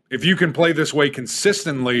championship. If you can play this way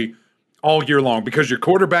consistently all year long, because your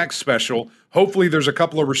quarterback's special. Hopefully there's a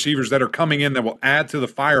couple of receivers that are coming in that will add to the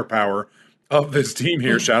firepower of this team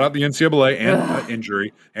here. Shout out the NCAA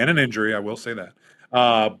and an injury. I will say that.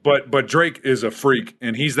 But Drake is a freak,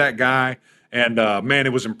 and he's that guy. And, man,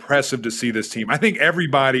 it was impressive to see this team. I think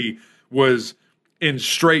everybody was in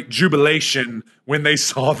straight jubilation when they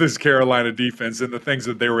saw this Carolina defense and the things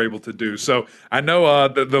that they were able to do. So I know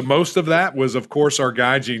the most of that was, of course, our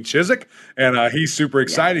guy, Gene Chizik, and he's super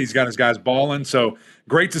excited. He's got his guys balling. So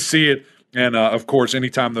great to see it. And, of course,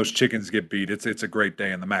 anytime those chickens get beat, it's a great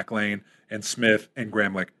day in the McLean and Smith and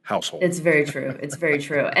Gramlich household. It's very true. It's very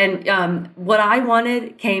true. And what I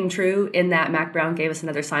wanted came true in that Mac Brown gave us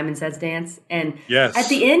another Simon Says dance. And at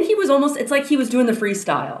the end, he was it's like he was doing the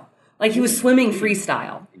freestyle. Like he was swimming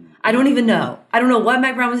freestyle. I don't even know. I don't know what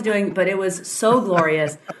Mac Brown was doing, but it was so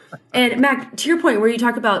glorious. And Mac, to your point where you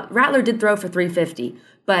talk about Rattler did throw for 350,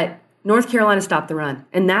 but North Carolina stopped the run.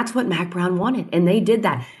 And that's what Mac Brown wanted. And they did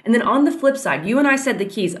that. And then on the flip side, you and I said the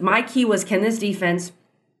keys. My key was, can this defense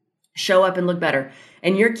show up and look better?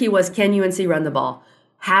 And your key was, can UNC run the ball?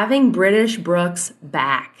 Having British Brooks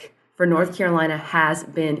back for North Carolina has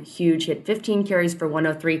been huge. Hit 15 carries for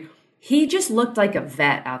 103. He just looked like a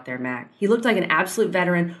vet out there, Mac. He looked like an absolute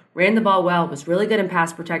veteran, ran the ball well, was really good in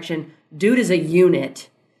pass protection. Dude is a unit.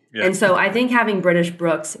 Yeah. And so I think having British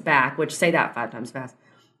Brooks back, which say that 5 times fast,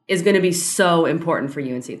 is going to be so important for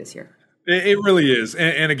UNC this year. It really is.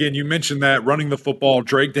 And again, you mentioned that running the football,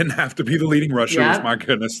 Drake didn't have to be the leading rusher. Yep. My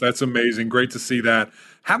goodness, that's amazing. Great to see that.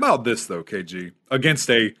 How about this, though, KG? Against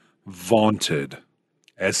a vaunted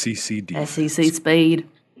SEC defense. SEC speed.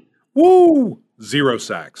 Woo! 0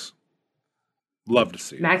 sacks. Love to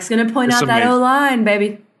see it. Mac's going to point out that O-line,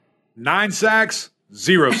 baby. 9 sacks,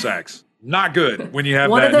 0 sacks. Not good when you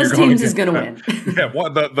have one that. One of those teams is going to win. Yeah,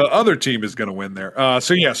 the other team is going to win there.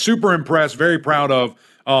 So, yeah, super impressed, very proud of.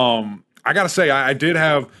 I got to say, I did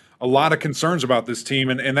have a lot of concerns about this team,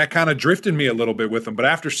 and that kind of drifted me a little bit with them. But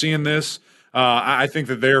after seeing this, I think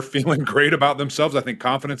that they're feeling great about themselves. I think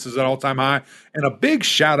confidence is at all-time high. And a big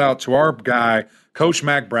shout-out to our guy, Coach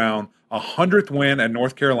Mac Brown, 100th win at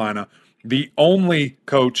North Carolina, the only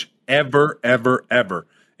coach ever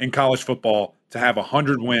in college football to have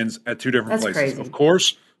 100 wins at 2 different places. Crazy. Of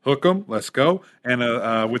course, hook 'em, let's go. And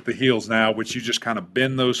with the heels now, which you just kind of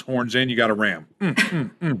bend those horns in, you got to ram.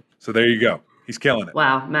 So there you go. He's killing it.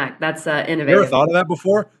 Wow, Mac, that's innovative. You ever thought of that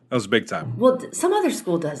before? That was big time. Well, some other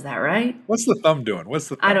school does that, right? What's the thumb doing?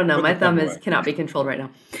 I don't know. My thumb cannot be controlled right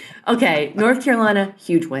now. Okay, North Carolina,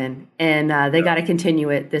 huge win. And they got to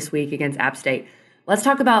continue it this week against App State. Let's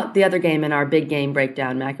talk about the other game in our big game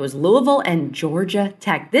breakdown, Mac. It was Louisville and Georgia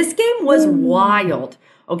Tech. This game was wild.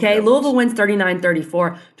 Okay, Louisville wins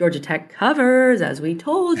 39-34. Georgia Tech covers, as we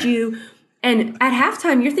told you. And at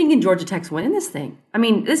halftime, you're thinking Georgia Tech's winning this thing. I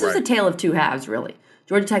mean, this is a tale of 2 halves, really.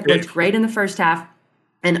 Georgia Tech looked great in the first half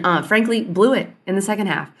and, frankly, blew it in the second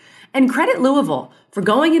half. And credit Louisville for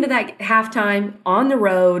going into that halftime on the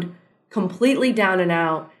road, completely down and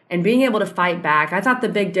out, and being able to fight back. I thought the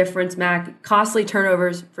big difference, Mac, costly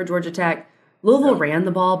turnovers for Georgia Tech. Louisville ran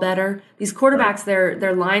the ball better. These quarterbacks,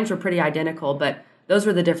 their lines were pretty identical, but those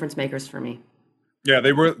were the difference makers for me. Yeah,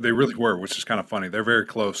 they really were, which is kind of funny. They're very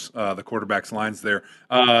close, the quarterbacks' lines there.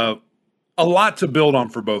 A lot to build on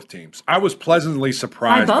for both teams. I was pleasantly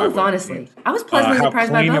surprised by both honestly. Teams. I was pleasantly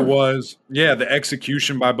surprised by both. How clean it was. Yeah, the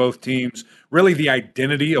execution by both teams. Really the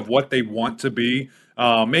identity of what they want to be.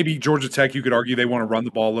 Maybe Georgia Tech, you could argue they want to run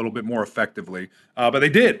the ball a little bit more effectively. But they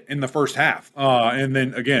did in the first half. And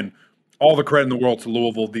then, again, all the credit in the world to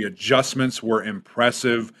Louisville. The adjustments were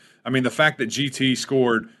impressive. I mean, the fact that GT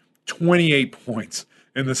scored 28 points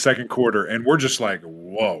in the second quarter, and we're just like,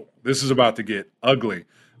 whoa, this is about to get ugly.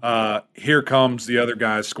 Here comes the other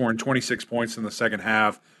guys scoring 26 points in the second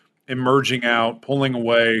half, emerging out, pulling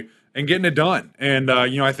away, and getting it done. And,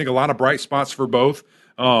 I think a lot of bright spots for both.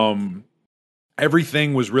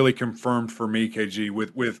 Everything was really confirmed for me, KG,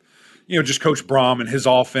 with just Coach Brom and his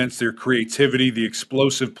offense, their creativity, the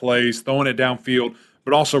explosive plays, throwing it downfield,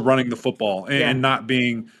 but also running the football and not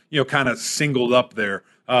being, kind of singled up there.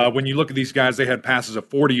 When you look at these guys, they had passes of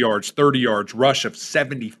 40 yards, 30 yards, rush of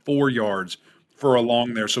 74 yards for a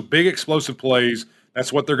long there. So big explosive plays.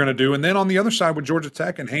 That's what they're going to do. And then on the other side with Georgia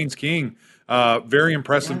Tech and Haynes King, very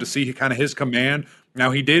impressive to see kind of his command. Now,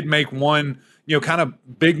 he did make one, kind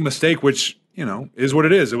of big mistake, which, is what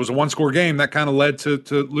it is. It was a one-score game. That kind of led to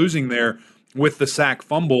losing there with the sack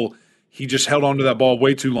fumble. He just held onto that ball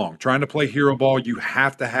way too long. Trying to play hero ball, you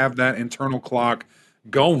have to have that internal clock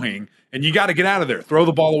going, and you got to get out of there. Throw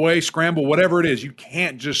the ball away, scramble, whatever it is. You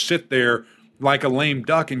can't just sit there like a lame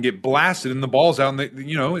duck and get blasted and the ball's out. And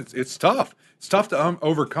it's tough. It's tough to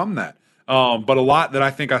overcome that. But a lot that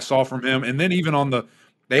I think I saw from him. And then even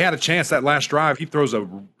they had a chance that last drive. He throws a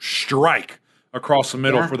strike across the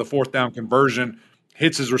middle for the fourth down conversion,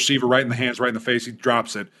 hits his receiver right in the hands, right in the face. He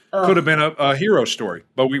drops it. Could have been a hero story,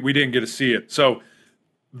 but we didn't get to see it. So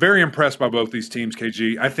very impressed by both these teams,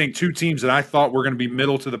 KG. I think two teams that I thought were going to be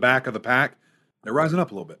middle to the back of the pack, they're rising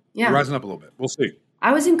up a little bit. Yeah. They're rising up a little bit. We'll see.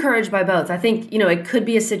 I was encouraged by both. I think, it could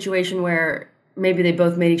be a situation where maybe they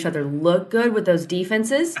both made each other look good with those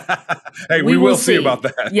defenses. Hey, we will see about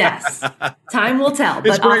that. Yes. Time will tell.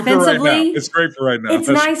 It's but great offensively, it's great for right now. It's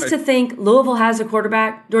nice to think Louisville has a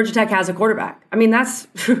quarterback, Georgia Tech has a quarterback. I mean, that's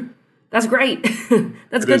great.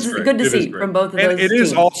 That's good to see from both of those teams. It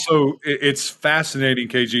is also, it's fascinating,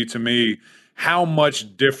 KG, to me, how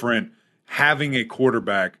much different having a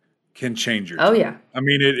quarterback can change your team. Oh, yeah. I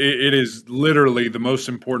mean, it is literally the most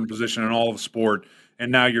important position in all of sport.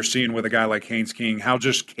 And now you're seeing with a guy like Haynes King how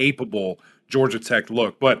just capable Georgia Tech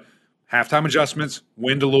look. But halftime adjustments,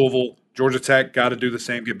 win to Louisville. Georgia Tech got to do the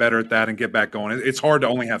same, get better at that, and get back going. It's hard to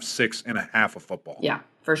only have 6.5 of football. Yeah,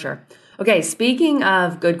 for sure. Okay, speaking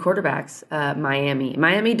of good quarterbacks,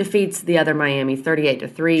 Miami defeats the other Miami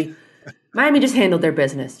 38-3. Miami just handled their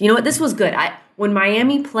business. You know what? This was good. When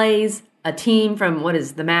Miami plays a team from, what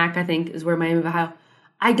is the MAC, I think, is where Miami of Ohio,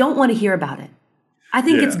 I don't want to hear about it. I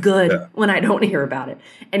think it's good when I don't hear about it.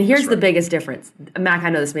 And here's the biggest difference. Mac, I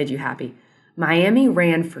know this made you happy. Miami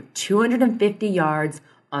ran for 250 yards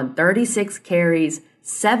on 36 carries,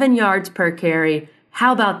 7 yards per carry.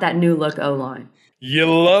 How about that new look O-line? You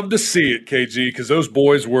love to see it, KG, because those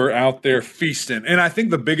boys were out there feasting. And I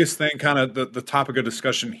think the biggest thing, kind of the topic of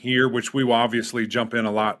discussion here, which we will obviously jump in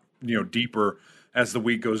a lot deeper as the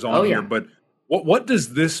week goes on here, but what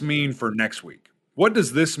does this mean for next week? What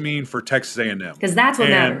does this mean for Texas A&M? Because that's what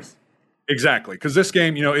matters. Exactly, because this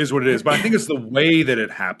game, is what it is. But I think it's the way that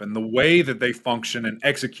it happened, the way that they functioned and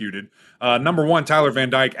executed. Number one, Tyler Van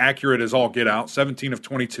Dyke, accurate as all get out, 17 of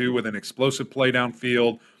 22 with an explosive play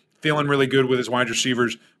downfield, feeling really good with his wide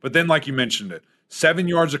receivers. But then, like you mentioned it, 7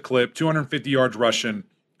 yards a clip, 250 yards rushing.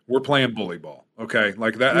 We're playing bully ball, okay?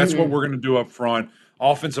 Like that's what we're going to do up front.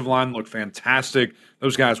 Offensive line looked fantastic.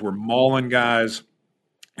 Those guys were mauling guys.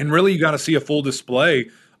 And really, you got to see a full display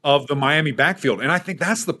of the Miami backfield. And I think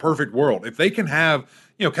that's the perfect world. If they can have,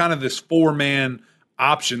 kind of this four-man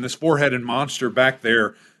option, this four-headed monster back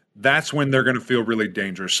there, that's when they're going to feel really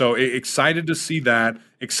dangerous. So excited to see that.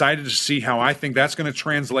 Excited to see how I think that's going to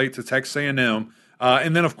translate to Texas A&M.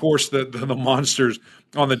 And then, of course, the monsters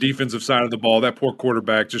on the defensive side of the ball. That poor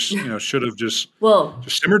quarterback just, should have just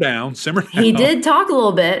simmer down. He did talk a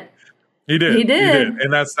little bit. He did.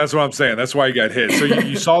 And that's what I'm saying. That's why he got hit. So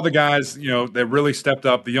you saw the guys, that really stepped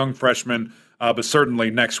up, the young freshmen, but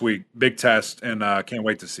certainly next week, big test, and can't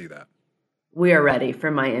wait to see that. We are ready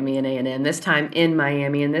for Miami and A&M, this time in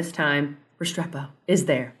Miami, and this time Restrepo is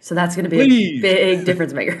there. So that's going to be a big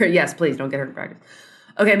difference maker. Yes, please don't get hurt in practice.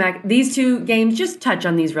 Okay, Mac, these two games, just touch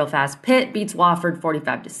on these real fast. Pitt beats Wofford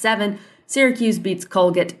 45-7. Syracuse beats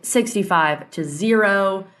Colgate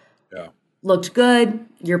 65-0. Yeah. Looked good.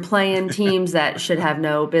 You're playing teams that should have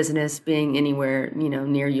no business being anywhere,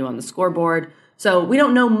 near you on the scoreboard. So we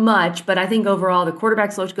don't know much, but I think overall the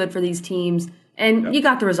quarterbacks looked good for these teams, and you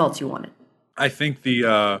got the results you wanted. I think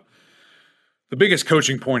the biggest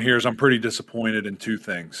coaching point here is I'm pretty disappointed in two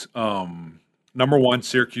things. Number one,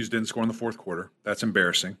 Syracuse didn't score in the fourth quarter. That's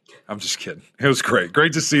embarrassing. I'm just kidding. It was great.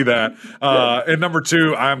 Great to see that. And number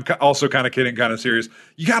two, I'm also kind of kidding, kind of serious.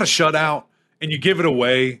 You got to shut out and you give it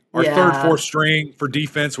away. Our third, fourth string for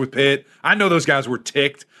defense with Pitt. I know those guys were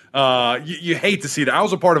ticked. You hate to see that. I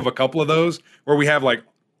was a part of a couple of those where we have like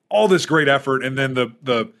all this great effort, and then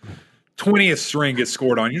the 20th string gets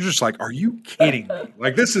scored on. You're just like, are you kidding me?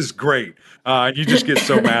 Like, this is great. You just get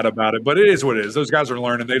so mad about it. But it is what it is. Those guys are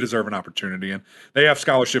learning. They deserve an opportunity. And they have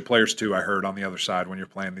scholarship players, too, I heard, on the other side when you're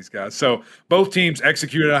playing these guys. So both teams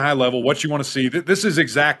executed at a high level. What you want to see, this is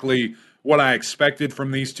exactly what I expected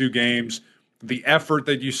from these two games. The effort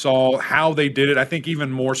that you saw, how they did it. I think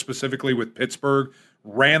even more specifically with Pittsburgh,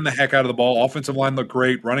 ran the heck out of the ball. Offensive line looked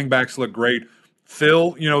great. Running backs looked great.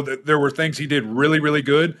 Phil, there were things he did really, really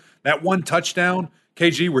good. That one touchdown,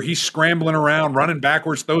 KG, where he's scrambling around, running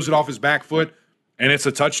backwards, throws it off his back foot, and it's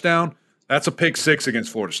a touchdown. That's a pick six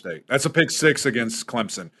against Florida State. That's a pick six against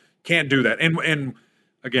Clemson. Can't do that. And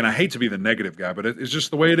again, I hate to be the negative guy, but it's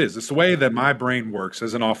just the way it is. It's the way that my brain works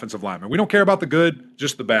as an offensive lineman. We don't care about the good,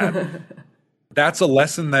 just the bad. That's a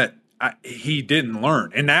lesson that he didn't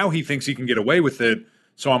learn. And now he thinks he can get away with it,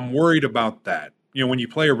 so I'm worried about that. When you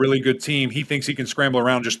play a really good team, he thinks he can scramble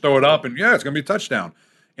around, just throw it up, and, it's going to be a touchdown.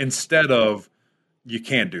 Instead of, you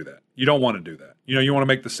can't do that. You don't want to do that. You want to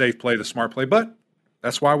make the safe play, the smart play, but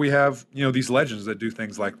that's why we have, these legends that do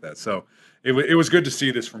things like that. So it was good to see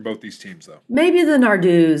this from both these teams, though. Maybe the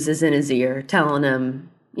Narduz is in his ear telling him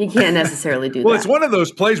you can't necessarily do well, that. It's one of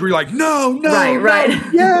those plays where you're like, no, right.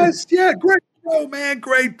 Yes, great throw, man,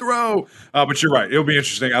 great throw. But you're right. It'll be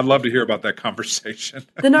interesting. I'd love to hear about that conversation.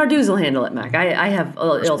 The Narduz will handle it, Mac. I have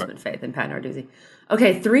ultimate faith in Pat Narduzzi.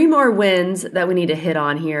 Okay, 3 more wins that we need to hit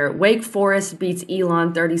on here. Wake Forest beats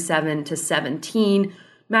Elon 37-17.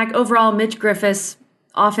 Mac, overall, Mitch Griffiths,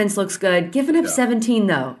 offense looks good. Giving up 17,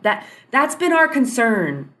 though. That's been our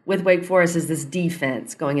concern with Wake Forest is this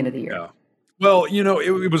defense going into the year. Yeah. Well,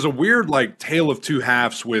 it was a weird tale of two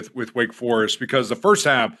halves with Wake Forest because the first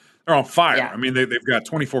half, they're on fire. Yeah. I mean, they've got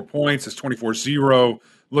 24 points. It's 24-0,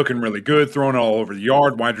 looking really good, throwing it all over the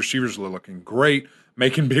yard. Wide receivers are looking great,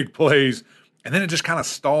 making big plays. And then it just kind of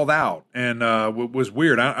stalled out and was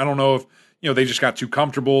weird. I don't know if, they just got too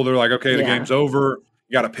comfortable. They're like, okay, the game's over.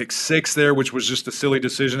 You got to pick 6 there, which was just a silly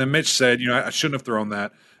decision. And Mitch said, I shouldn't have thrown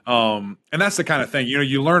that. And that's the kind of thing,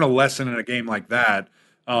 you learn a lesson in a game like that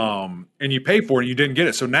and you pay for it and you didn't get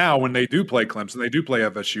it. So now when they do play Clemson, they do play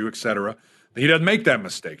FSU, et cetera, he doesn't make that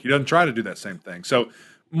mistake. He doesn't try to do that same thing. So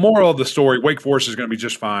moral of the story, Wake Forest is going to be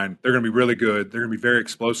just fine. They're going to be really good. They're going to be very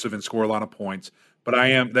explosive and score a lot of points. But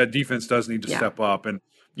that defense does need to step up and,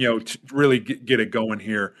 to really get it going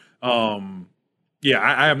here. I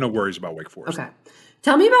have no worries about Wake Forest. Okay.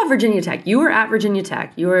 Tell me about Virginia Tech. You were at Virginia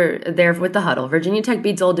Tech. You were there with the huddle. Virginia Tech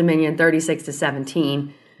beats Old Dominion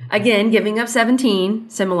 36-17. Again, giving up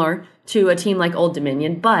 17, similar to a team like Old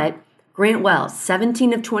Dominion. But Grant Wells,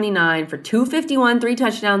 17 of 29 for 251, 3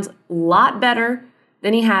 touchdowns. A lot better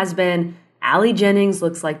than he has been. Allie Jennings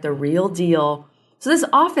looks like the real deal. So this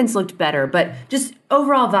offense looked better, but just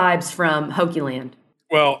overall vibes from Hokie Land.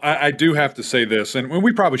 Well, I do have to say this, and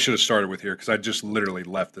we probably should have started with here because I just literally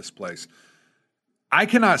left this place. I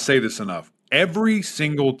cannot say this enough. Every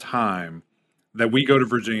single time that we go to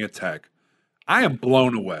Virginia Tech, I am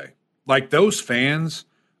blown away. Like, those fans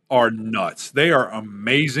are nuts. They are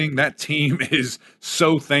amazing. That team is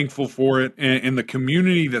so thankful for it, and the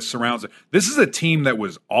community that surrounds it. This is a team that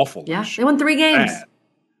was awful. Yeah, they won 3 games. Bad.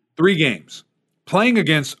 3 games. Playing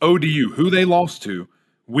against ODU, who they lost to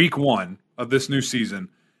week 1 of this new season,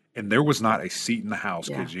 and there was not a seat in the house,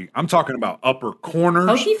 KG. I'm talking about upper corners.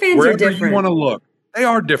 Hokie fans wherever are different. You want to look. They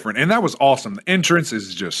are different, and that was awesome. The entrance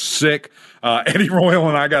is just sick. Eddie Royal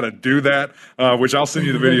and I got to do that, which I'll send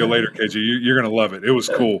you the video later, KG. You're going to love it. It was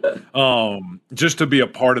cool. Just to be a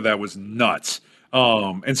part of that was nuts.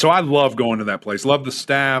 And so I love going to that place. Love the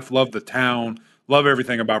staff, love the town, love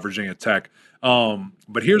everything about Virginia Tech.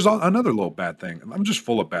 But here's another little bad thing. I'm just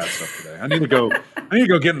full of bad stuff today. I need to go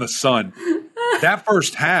get in the sun. That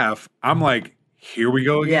first half, I'm like, here we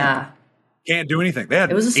go again. Yeah. Can't do anything. They had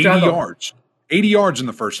it was a 80 struggle. yards. 80 yards in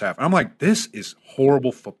the first half. And I'm like, this is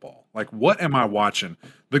horrible football. Like, what am I watching?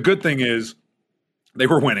 The good thing is they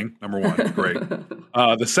were winning, number one. Great.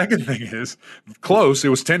 The second thing is close. It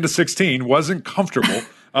was 10-16. Wasn't comfortable.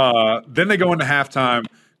 Then they go into halftime,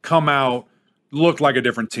 come out, looked like a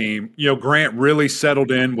different team. Grant really settled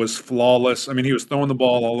in, was flawless. I mean, he was throwing the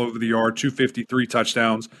ball all over the yard, 253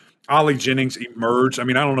 touchdowns. Allie Jennings emerged. I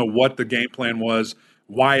mean, I don't know what the game plan was,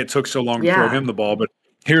 why it took so long to throw him the ball, but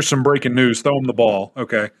here's some breaking news. Throw him the ball.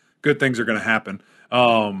 Okay. Good things are going to happen.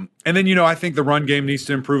 And then, I think the run game needs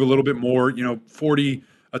to improve a little bit more. 40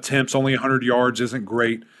 attempts, only 100 yards isn't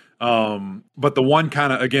great. But the one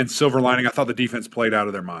kind of, again, silver lining, I thought the defense played out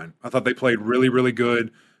of their mind. I thought they played really, really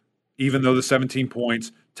good. even though the 17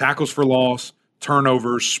 points, tackles for loss,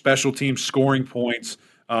 turnovers, special teams scoring points,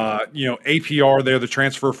 APR there, the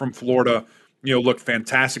transfer from Florida, looked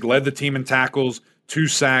fantastic, led the team in tackles, 2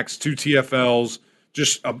 sacks, 2 TFLs,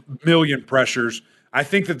 just a million pressures. I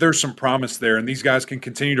think that there's some promise there, and these guys can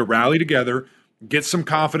continue to rally together, get some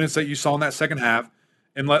confidence that you saw in that second half,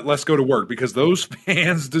 and let's go to work, because those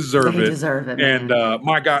fans deserve it. They deserve it, man. And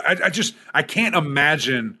my God, I can't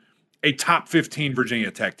imagine a top 15 Virginia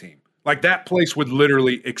Tech team. Like, that place would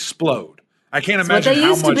literally explode. I can't imagine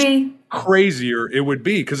how much crazier it would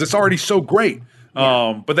be, because it's already so great.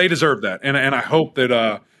 Yeah. But they deserve that, and I hope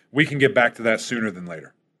that we can get back to that sooner than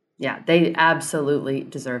later. Yeah, they absolutely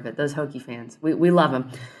deserve it. Those Hokie fans, we love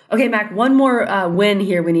them. Okay, Mac, one more win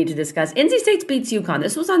here we need to discuss. NC State beats UConn.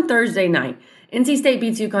 This was on Thursday night. NC State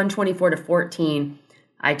beats UConn 24-14.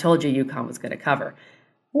 I told you UConn was going to cover.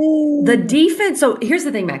 Ooh. The defense, so here's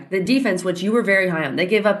the thing, Mac. The defense, which you were very high on, they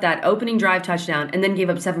gave up that opening drive touchdown and then gave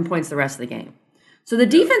up 7 points the rest of the game. So the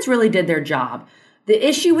defense really did their job. The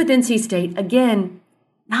issue with NC State, again,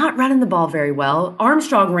 not running the ball very well.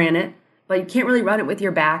 Armstrong ran it, but you can't really run it with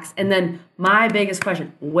your backs. And then my biggest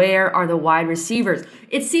question, where are the wide receivers?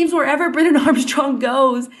 It seems wherever Brennan Armstrong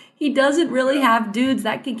goes, he doesn't really have dudes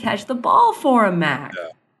that can catch the ball for him, Mac.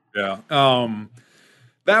 Yeah.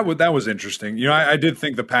 That was interesting. I did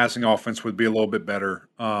think the passing offense would be a little bit better.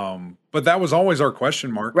 But that was always our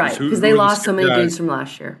question mark. Right, because they lost so many dudes from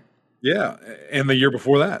last year. Yeah, and the year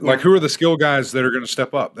before that. Yeah. Like, who are the skill guys that are going to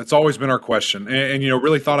step up? That's always been our question. And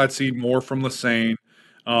really thought I'd see more from Lassane.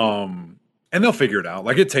 And they'll figure it out.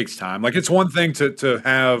 Like, it takes time. Like, it's one thing to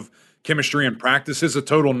have chemistry in practice. It's a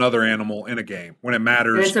total another animal in a game when it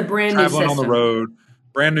matters. And it's a brand new system. Traveling on the road,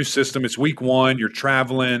 brand new system. It's week 1. You're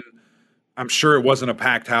traveling. I'm sure it wasn't a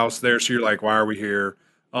packed house there, so you're like, why are we here?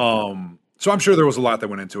 So I'm sure there was a lot that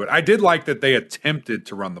went into it. I did like that they attempted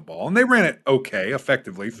to run the ball, and they ran it okay,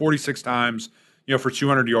 effectively, 46 times, for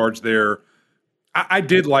 200 yards there. I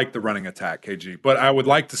did like the running attack, KG, but I would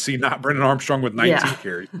like to see not Brennan Armstrong with 19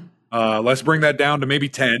 carries. Let's bring that down to maybe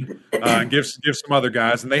 10 and give some other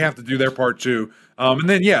guys, and they have to do their part too. And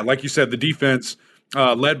then, like you said, the defense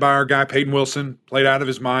led by our guy Peyton Wilson played out of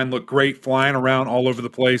his mind, looked great, flying around all over the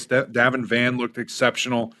place. Davin Vann looked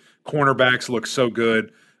exceptional. Cornerbacks looked so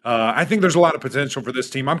good. I think there's a lot of potential for this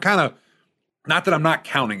team. I'm kind of, not that I'm not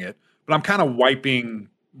counting it, but I'm kind of wiping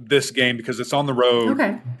this game because it's on the road.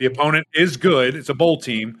 Okay. The opponent is good. It's a bowl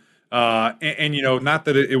team. And not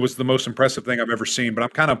that it was the most impressive thing I've ever seen, but I'm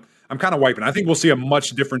kind of wiping. I think we'll see a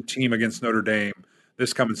much different team against Notre Dame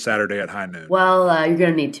this coming Saturday at high noon. Well, you're going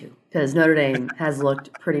to need to, because Notre Dame has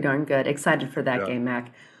looked pretty darn good. Excited for that game,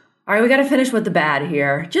 Mac. All right, we got to finish with the bad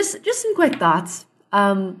here. Just some quick thoughts.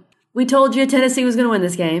 We told you Tennessee was going to win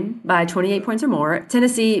this game by 28 points or more.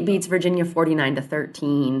 Tennessee beats Virginia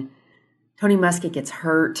 49-13. Tony Muskett gets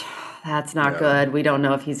hurt. That's not good. We don't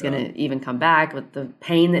know if he's going to even come back with the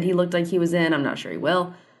pain that he looked like he was in. I'm not sure he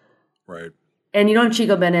will. Right. And you don't have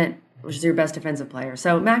Chico Bennett, which is your best defensive player.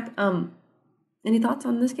 So, Mac, any thoughts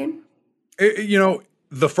on this game?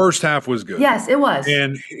 The first half was good. Yes, it was.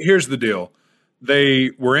 And here's the deal.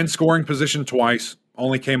 They were in scoring position twice,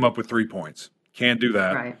 only came up with 3 points. Can't do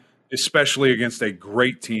that. Right. Especially against a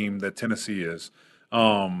great team that Tennessee is.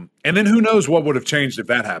 And then who knows what would have changed if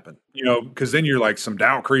that happened, because then you're like some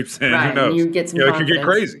doubt creeps in. Right. Who knows? You get some it could get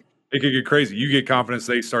crazy. You get confidence,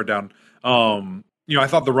 they start down. I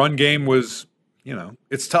thought the run game was,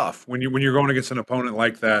 it's tough when you're going against an opponent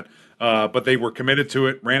like that. But they were committed to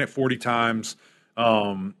it, ran it 40 times.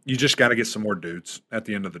 You just got to get some more dudes at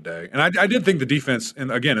the end of the day. And I did think the defense,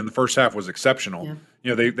 and again, in the first half was exceptional.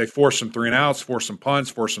 Yeah. They forced some 3-and-outs, forced some punts,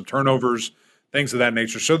 forced some turnovers, things of that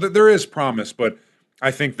nature. So there is promise, but I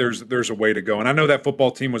think there's a way to go. And I know that football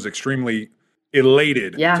team was extremely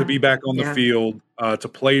elated to be back on the field, to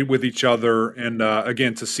play with each other, and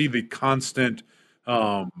again, to see the constant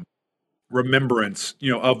remembrance,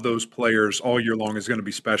 of those players all year long is going to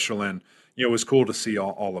be special. And it was cool to see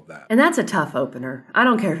all of that. And that's a tough opener. I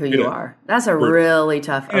don't care who you are. That's a really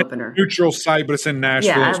tough opener. Neutral site, but it's in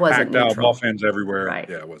Nashville. Yeah, it's packed out, ball fans everywhere. Right.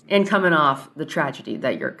 Yeah, it wasn't. And coming off the tragedy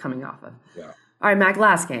that you're coming off of. Yeah. All right, Mac,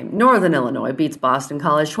 last game. Northern Illinois beats Boston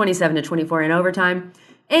College 27-24 in overtime.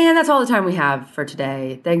 And that's all the time we have for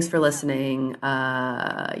today. Thanks for listening.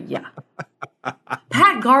 Pat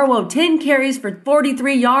Garwo, 10 carries for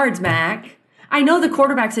 43 yards, Mac. I know the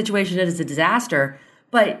quarterback situation is a disaster,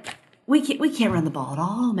 but we can't run the ball at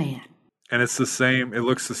all, man. And it's the same. It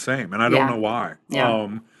looks the same, and I don't know why.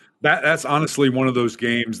 Yeah. That's honestly one of those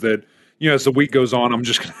games that, as the week goes on, I'm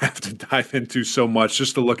just going to have to dive into so much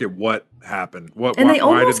just to look at what happened. They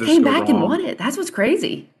almost came back and won it. That's what's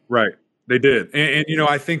crazy. Right. They did. And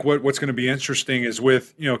I think what's going to be interesting is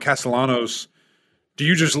with, Castellanos, do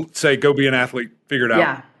you just say, go be an athlete, figure it out?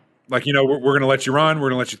 Yeah. Like, we're going to let you run. We're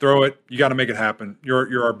going to let you throw it. You got to make it happen.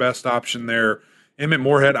 You're our best option there. Emmett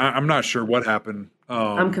Morehead, I'm not sure what happened.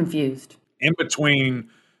 I'm confused. In between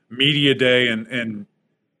media day and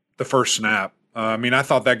the first snap. I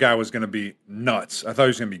thought that guy was going to be nuts. I thought he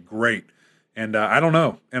was going to be great. And I don't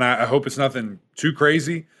know. And I hope it's nothing too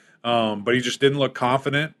crazy. But he just didn't look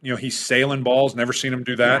confident. He's sailing balls. Never seen him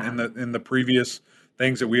do that in the previous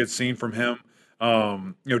things that we had seen from him.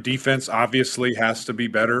 Defense obviously has to be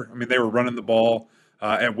better. They were running the ball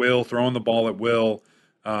at will, throwing the ball at will.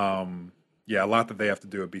 A lot that they have to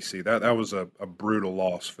do at BC. That was a brutal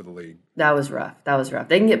loss for the league. That was rough.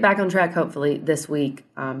 They can get back on track hopefully this week.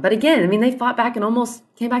 But again, they fought back and almost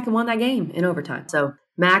came back and won that game in overtime. So,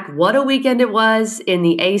 Mac, what a weekend it was in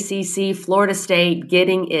the ACC. Florida State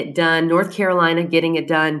getting it done. North Carolina getting it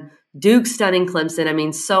done. Duke stunning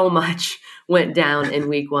Clemson. So much went down in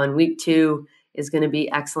week 1. Week 2 is going to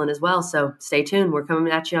be excellent as well. So stay tuned. We're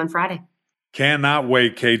coming at you on Friday. Cannot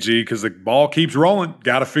wait, KG, because the ball keeps rolling.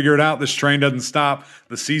 Got to figure it out. This train doesn't stop.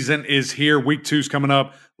 The season is here. Week 2 is coming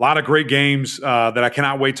up. A lot of great games that I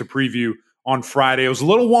cannot wait to preview on Friday. It was a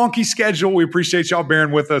little wonky schedule. We appreciate y'all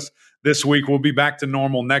bearing with us this week. We'll be back to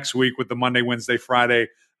normal next week with the Monday, Wednesday, Friday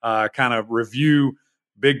kind of review,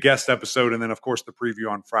 big guest episode, and then, of course, the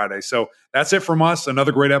preview on Friday. So that's it from us.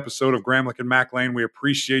 Another great episode of Gramlich and Mac Lane. We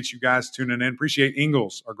appreciate you guys tuning in. Appreciate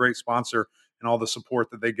Ingles, our great sponsor, and all the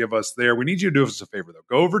support that they give us there. We need you to do us a favor, though.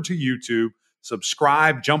 Go over to YouTube,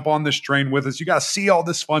 subscribe, jump on this train with us. You got to see all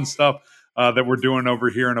this fun stuff that we're doing over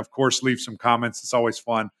here. And, of course, leave some comments. It's always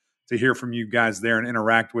fun to hear from you guys there and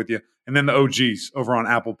interact with you. And then the OGs over on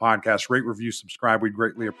Apple Podcasts. Rate, review, subscribe. We'd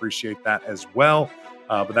greatly appreciate that as well.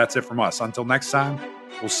 But that's it from us. Until next time,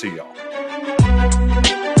 we'll see y'all.